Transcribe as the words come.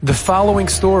The following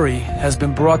story has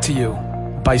been brought to you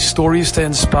by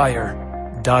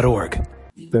StoriesToInspire.org.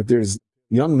 That there's a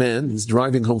young man who's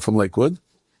driving home from Lakewood,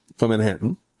 from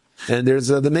Manhattan, and there's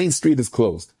the main street is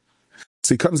closed.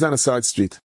 So he comes down a side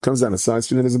street, and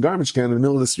there's a garbage can in the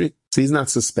middle of the street. So he's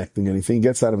not suspecting anything. He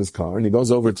gets out of his car, and he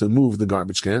goes over to move the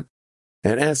garbage can.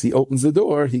 And as he opens the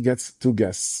door, he gets two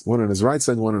guests, one on his right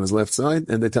side, one on his left side,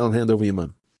 and they tell him, hand over your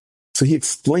money. So he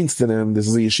explains to them, this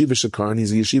is a Yeshiva Shakar, and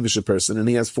he's a Yeshiva person, and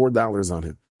he has $4 on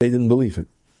him. They didn't believe it.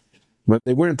 But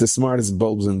they weren't the smartest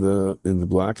bulbs in the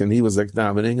block, and he was like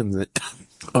davening, and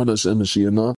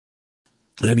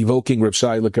evoking Reb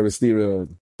Shai Karistira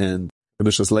and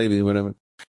Bishas Levi, whatever.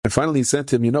 And finally he said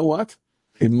to him, you know what?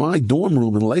 In my dorm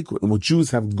room in Lakewood, and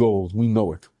Jews have gold, we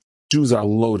know it. Jews are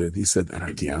loaded. He said,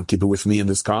 I don't keep it with me in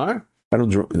this car.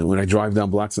 When I drive down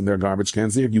blocks and there are garbage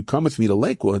cans there, if you come with me to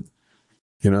Lakewood,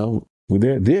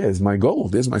 there's my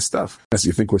gold, there's my stuff. As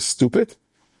you think we're stupid?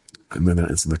 I'm going to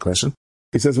answer the question.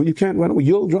 He says, well, you can't,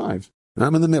 you'll drive.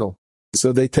 I'm in the middle.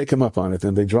 So they take him up on it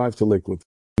and they drive to Lakewood.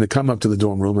 And they come up to the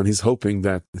dorm room and he's hoping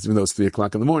that, even though it's 3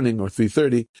 o'clock in the morning or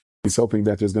 3:30, he's hoping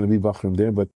that there's going to be Bachrim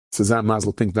there, but Sazam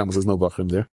Mazel Pink Damas, there's no Bachrim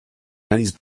there. And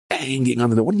he's banging on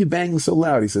the door. What are you banging so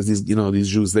loud? He says, these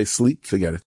Jews, they sleep,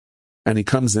 forget it. And he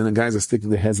comes in and guys are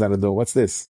sticking their heads out of the door. What's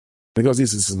this? And he goes,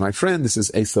 this is my friend, this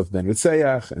is Esav ben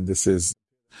Ritzeach, and this is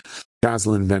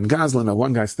Gazlan ben Gazlan. Now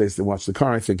one guy stays to watch the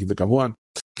car, I think he took up one.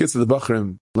 Gets to the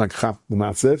Bachrim, like Chap the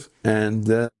Matzev, and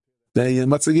they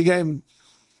Matzigi game.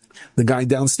 The guy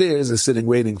downstairs is sitting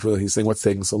waiting he's saying, what's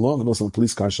taking so long? And also the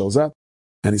police car shows up,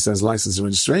 and he says, license and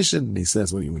registration. And he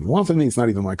says, what do you want from me? It's not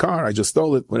even my car, I just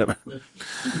stole it, whatever.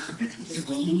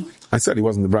 I said he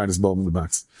wasn't the brightest bulb in the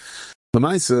box. So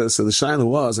the Shaila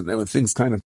was, and then when things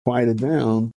kind of quieted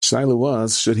down, Shaila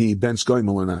was, should he bench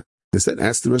Goimel or not? They said,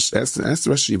 ask the Rosh Yeshiva.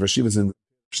 Rosh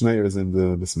Schneier is in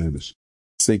the Bismedish.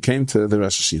 So he came to the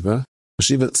Rosh Yeshiva.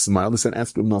 Rosh Yeshiva smiled and said,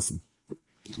 ask Reb Nosson.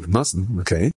 Reb Nosson,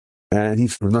 okay. And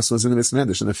Reb Nosson was in the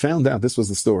Bismedish. And I found out, this was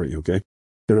the story, okay.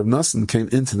 The Reb Nosson came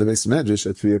into the Bismedish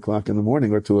at 3 o'clock in the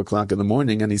morning or 2 o'clock in the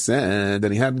morning, and he said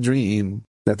that he had a dream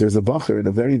that there's a bacher in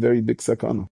a very, very big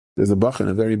sakana. There's a bacher in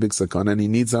a very big sakana, and he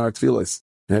needs our tefillos.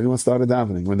 And everyone started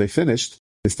davening. When they finished,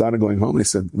 they started going home, and they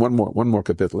said, one more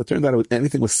kapitel. It turned out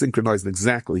everything was synchronized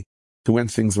exactly to when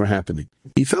things were happening.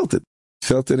 He felt it. He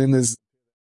felt it in his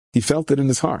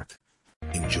heart.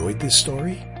 Enjoyed this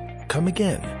story? Come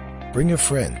again. Bring a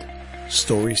friend.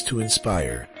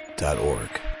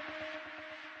 StoriesToInspire.org